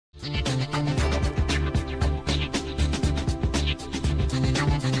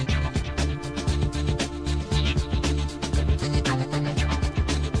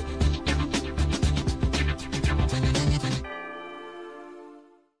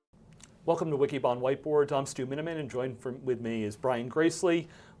Welcome to Wikibon Whiteboard. I'm Stu Miniman, and joined with me is Brian Gracely.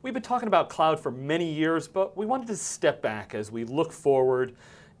 We've been talking about cloud for many years, but we wanted to step back as we look forward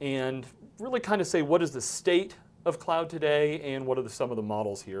and really kind of say what is the state of cloud today and what are some of the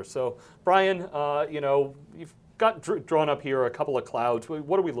models here. So Brian, you've got drawn up here a couple of clouds.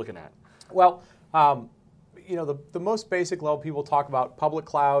 What are we looking at? Well, the most basic level, people talk about public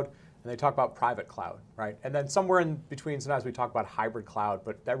cloud and they talk about private cloud, right? And then somewhere in between, sometimes we talk about hybrid cloud,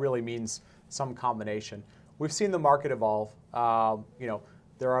 but that really means some combination. We've seen the market evolve.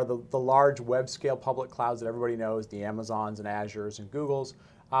 There are the large web scale public clouds that everybody knows, the Amazons and Azures and Googles.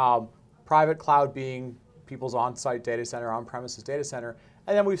 Private cloud being people's on-site data center, on-premises data center.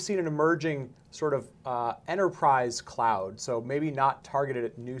 And then we've seen an emerging sort of enterprise cloud. So maybe not targeted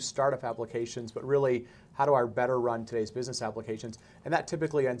at new startup applications, but really how do I better run today's business applications? And that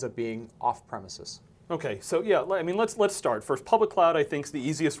typically ends up being off-premises. Okay, so yeah, I mean, let's start. First, public cloud, I think, is the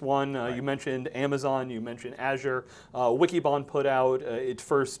easiest one. Right. You mentioned Amazon, you mentioned Azure. Wikibon put out its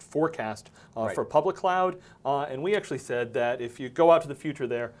first forecast for public cloud, and we actually said that if you go out to the future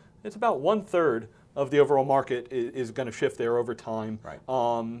there, it's about 1/3 of the overall market is going to shift there over time. Right.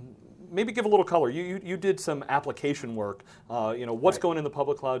 Maybe give a little color. You did some application work. What's going in the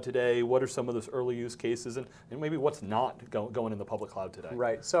public cloud today? What are some of those early use cases, and maybe what's not going in the public cloud today?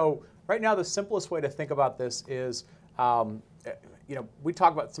 Right. So right now, the simplest way to think about this is, we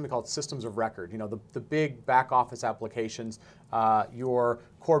talk about something called systems of record. The big back office applications, your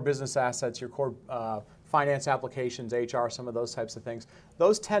core business assets, your core finance applications, HR, some of those types of things.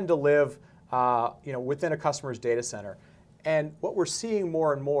 Those tend to live within a customer's data center. And what we're seeing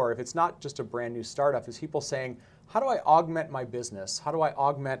more and more, if it's not just a brand new startup, is people saying, how do I augment my business? How do I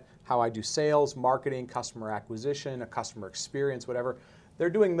augment how I do sales, marketing, customer acquisition, a customer experience, whatever? They're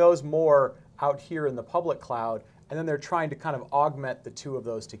doing those more out here in the public cloud, and then they're trying to kind of augment the two of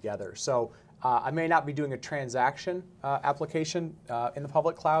those together. So I may not be doing a transaction application in the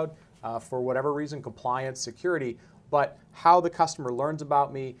public cloud for whatever reason, compliance, security, but how the customer learns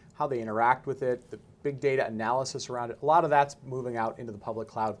about me, how they interact with it, the big data analysis around it, a lot of that's moving out into the public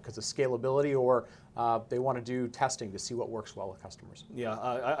cloud because of scalability, or they want to do testing to see what works well with customers. Yeah,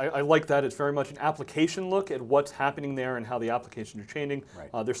 I like that. It's very much an application look at what's happening there and how the applications are changing.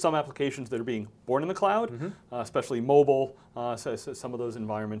 Right. There's some applications that are being born in the cloud, especially mobile, so some of those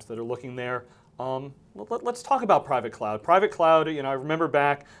environments that are looking there. Let's talk about private cloud. Private cloud, I remember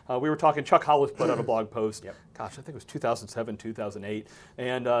back, we were talking, Chuck Hollis put out a blog post, gosh, I think it was 2007, 2008,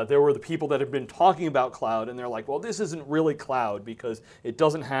 and there were the people that had been talking about cloud, and they're like, well, this isn't really cloud because it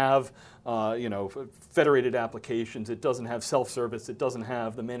doesn't have, federated applications, it doesn't have self-service, it doesn't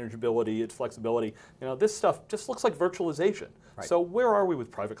have the manageability, its flexibility. This stuff just looks like virtualization. Right. So where are we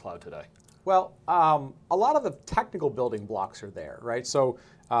with private cloud today? Well, a lot of the technical building blocks are there, right? So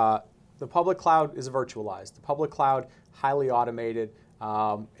the public cloud is virtualized. The public cloud, highly automated.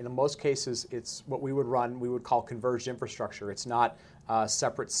 In most cases, it's what we would call converged infrastructure. It's not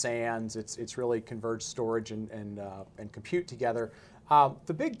separate SANs. It's really converged storage and compute together.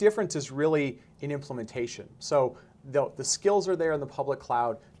 The big difference is really in implementation. So the skills are there in the public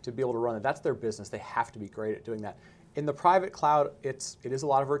cloud to be able to run it. That's their business. They have to be great at doing that. In the private cloud, it is a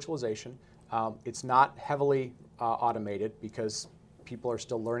lot of virtualization. It's not heavily automated because people are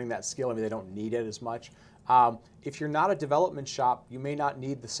still learning that skill. I mean, they don't need it as much. If you're not a development shop, you may not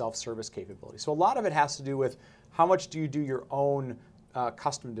need the self-service capability. So a lot of it has to do with how much do you do your own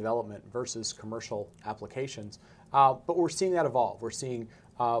custom development versus commercial applications. But we're seeing that evolve. We're seeing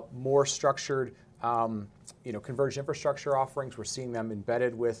more structured converged infrastructure offerings. We're seeing them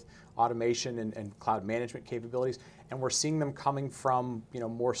embedded with automation and cloud management capabilities. And we're seeing them coming from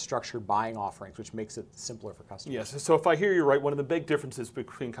more structured buying offerings, which makes it simpler for customers. Yes, so if I hear you right, one of the big differences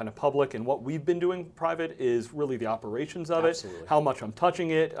between kind of public and what we've been doing private is really the operations of it, how much I'm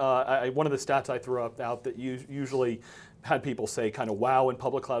touching it. One of the stats I threw out that usually had people say kind of wow in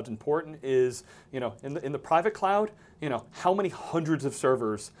public cloud's important is, in the private cloud, how many hundreds of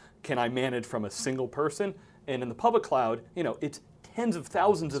servers can I manage from a single person? And in the public cloud, it's tens of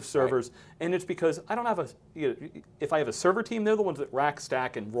thousands of servers, and it's because I don't have if I have a server team, they're the ones that rack,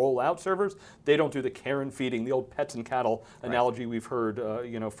 stack, and roll out servers. They don't do the care and feeding, the old pets and cattle analogy we've heard,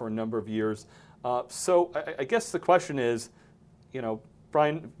 for a number of years. So I guess the question is,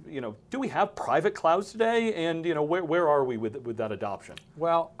 Brian, do we have private clouds today, and where are we with that adoption?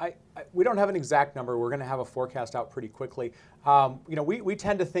 Well, we don't have an exact number. We're going to have a forecast out pretty quickly. We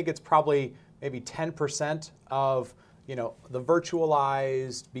tend to think it's probably maybe 10% of the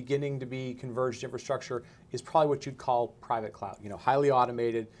virtualized, beginning to be converged infrastructure is probably what you'd call private cloud. Highly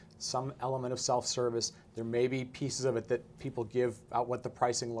automated, some element of self-service, There may be pieces of it that people give out what the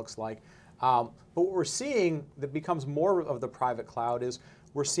pricing looks like. But what we're seeing that becomes more of the private cloud is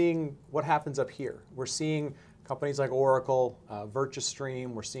we're seeing what happens up here. We're seeing companies like Oracle, VirtuStream.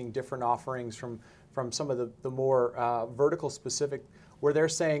 We're seeing different offerings from some of the more vertical specific, where they're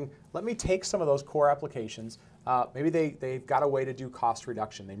saying, let me take some of those core applications. Maybe they've got a way to do cost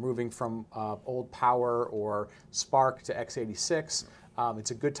reduction. They're moving from old Power or Spark to x86.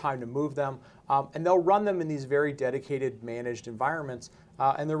 It's a good time to move them. And they'll run them in these very dedicated, managed environments,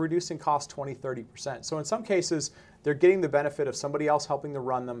 and they're reducing costs 20, 30%. So in some cases, they're getting the benefit of somebody else helping to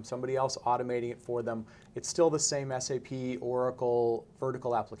run them, somebody else automating it for them. It's still the same SAP, Oracle,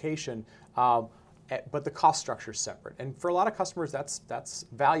 vertical application, but the cost structure is separate. And for a lot of customers, that's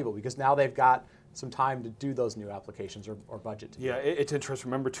valuable because now they've got some time to do those new applications or budget to do it. It's interesting.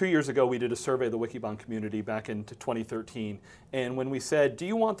 Remember, 2 years ago, we did a survey of the Wikibon community back into 2013. And when we said, do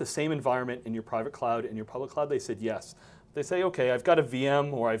you want the same environment in your private cloud and your public cloud? They said yes. They say, okay, I've got a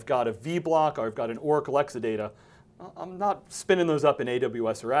VM, or I've got a vBlock, or I've got an Oracle Exadata. I'm not spinning those up in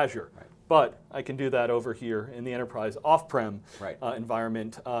AWS or Azure. Right. But I can do that over here in the enterprise off-prem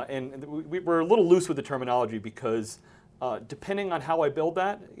environment. And we're a little loose with the terminology because depending on how I build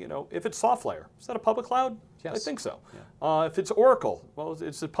that, if it's SoftLayer, is that a public cloud? Yes. I think so. Yeah. If it's Oracle, well,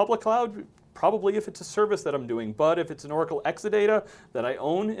 it's a public cloud, probably if it's a service that I'm doing. But if it's an Oracle Exadata that I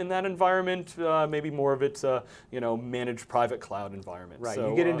own in that environment, maybe more of it's a managed private cloud environment. Right. So,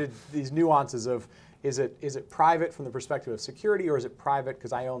 you get into these nuances of is it private from the perspective of security, or is it private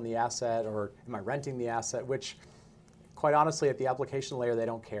because I own the asset, or am I renting the asset? Which, quite honestly, at the application layer, they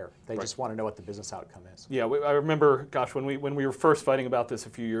don't care. They just want to know what the business outcome is. Yeah, I remember, gosh, when we were first fighting about this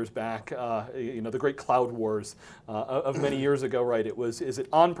a few years back, the great cloud wars of many years ago, right? It was, is it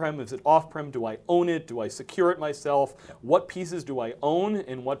on-prem, is it off-prem? Do I own it? Do I secure it myself? Yep. What pieces do I own,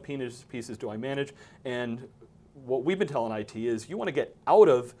 and what pieces do I manage? And what we've been telling IT is you want to get out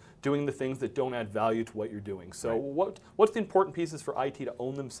of doing the things that don't add value to what you're doing. So what's the important pieces for IT to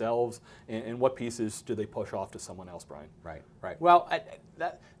own themselves, and what pieces do they push off to someone else, Brian? Right. Well,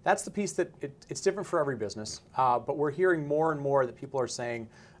 that's the piece that it's different for every business, but we're hearing more and more that people are saying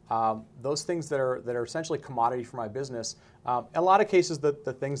those things that are essentially commodity for my business. In a lot of cases,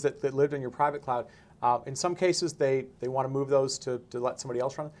 the things that lived in your private cloud, in some cases, they want to move those to let somebody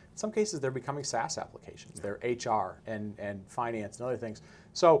else run them. In some cases, they're becoming SaaS applications. They're HR and finance and other things.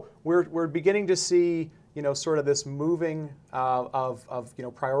 So we're beginning to see sort of this moving of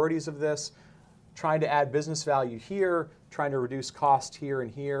priorities of this, trying to add business value here, trying to reduce cost here and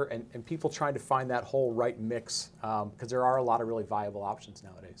here, and people trying to find that whole right mix because there are a lot of really viable options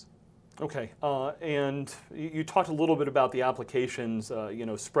nowadays. Okay, and you talked a little bit about the applications,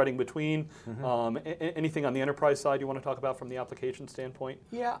 spreading between. Anything on the enterprise side you want to talk about from the application standpoint?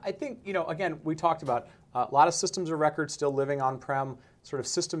 Yeah, I think, again, we talked about a lot of systems of record still living on-prem, sort of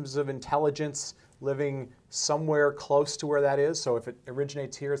systems of intelligence living somewhere close to where that is. So if it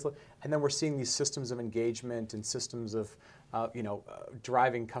originates here, and then we're seeing these systems of engagement and systems of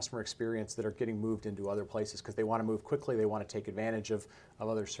driving customer experience that are getting moved into other places because they want to move quickly, they want to take advantage of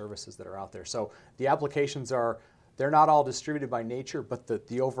other services that are out there. So the applications they're not all distributed by nature, but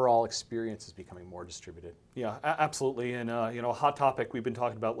the overall experience is becoming more distributed. Yeah, absolutely. And a hot topic we've been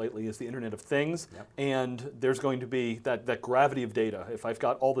talking about lately is the Internet of Things. Yep. And there's going to be that gravity of data. If I've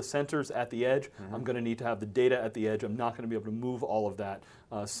got all the sensors at the edge, I'm going to need to have the data at the edge. I'm not going to be able to move all of that.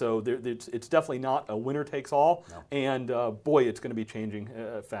 So it's definitely not a winner takes all. No. And boy, it's going to be changing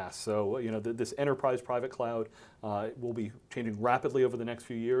fast. So this enterprise private cloud will be changing rapidly over the next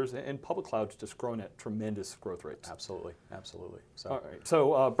few years, and public cloud's just growing at tremendous growth rates. Absolutely. So, all right.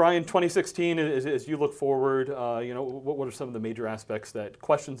 So Brian, 2016, as you look forward, what are some of the major aspects,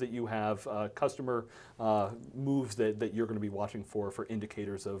 questions that you have, customer moves that you're going to be watching for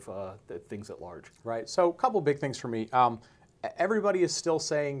indicators of things at large? Right. So a couple big things for me. Everybody is still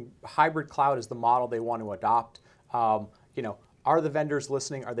saying hybrid cloud is the model they want to adopt. Are the vendors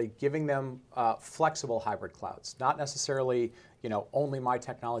listening? Are they giving them flexible hybrid clouds? Not necessarily, only my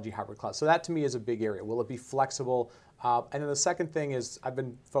technology hybrid cloud. So that to me is a big area. Will it be flexible? And then the second thing is I've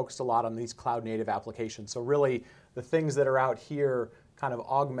been focused a lot on these cloud native applications. So really the things that are out here kind of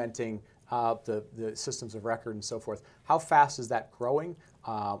augmenting the systems of record and so forth. How fast is that growing?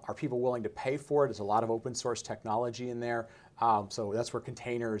 Are people willing to pay for it? There's a lot of open source technology in there. So that's where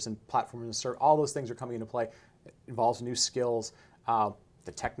containers and platforms and serve, all those things are coming into play. It involves new skills.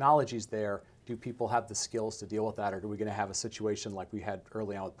 The technology's there. Do people have the skills to deal with that, or are we going to have a situation like we had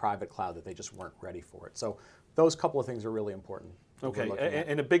early on with private cloud that they just weren't ready for it? So those couple of things are really important. Okay,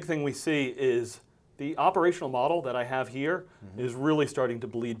 and a big thing we see is the operational model that I have here is really starting to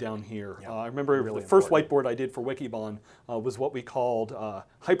bleed down here. Yep. I remember Really the first important. whiteboard I did for Wikibon was what we called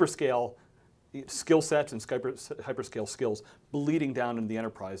hyperscale skill sets and hyperscale skills bleeding down into the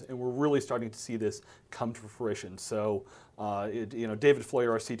enterprise, and we're really starting to see this come to fruition. So, David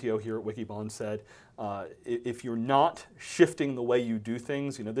Floyer, our CTO here at Wikibon, said, if you're not shifting the way you do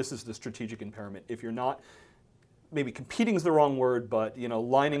things, this is the strategic impairment. If you're not, maybe competing is the wrong word, but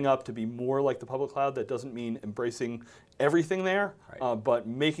lining up to be more like the public cloud, that doesn't mean embracing everything there, but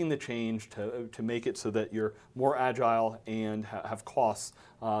making the change to make it so that you're more agile and have costs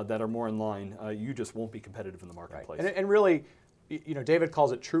that are more in line. You just won't be competitive in the marketplace. Right. And really, David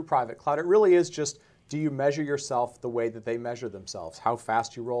calls it true private cloud. It really is just, do you measure yourself the way that they measure themselves? How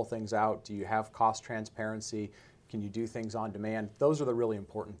fast you roll things out? Do you have cost transparency? Can you do things on demand? Those are the really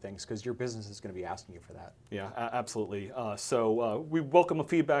important things, because your business is going to be asking you for that. Yeah, absolutely. So we welcome a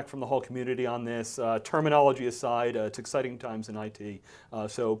feedback from the whole community on this. Terminology aside, it's exciting times in IT.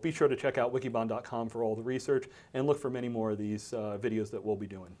 So be sure to check out wikibon.com for all the research, and look for many more of these videos that we'll be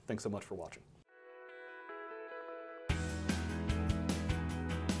doing. Thanks so much for watching.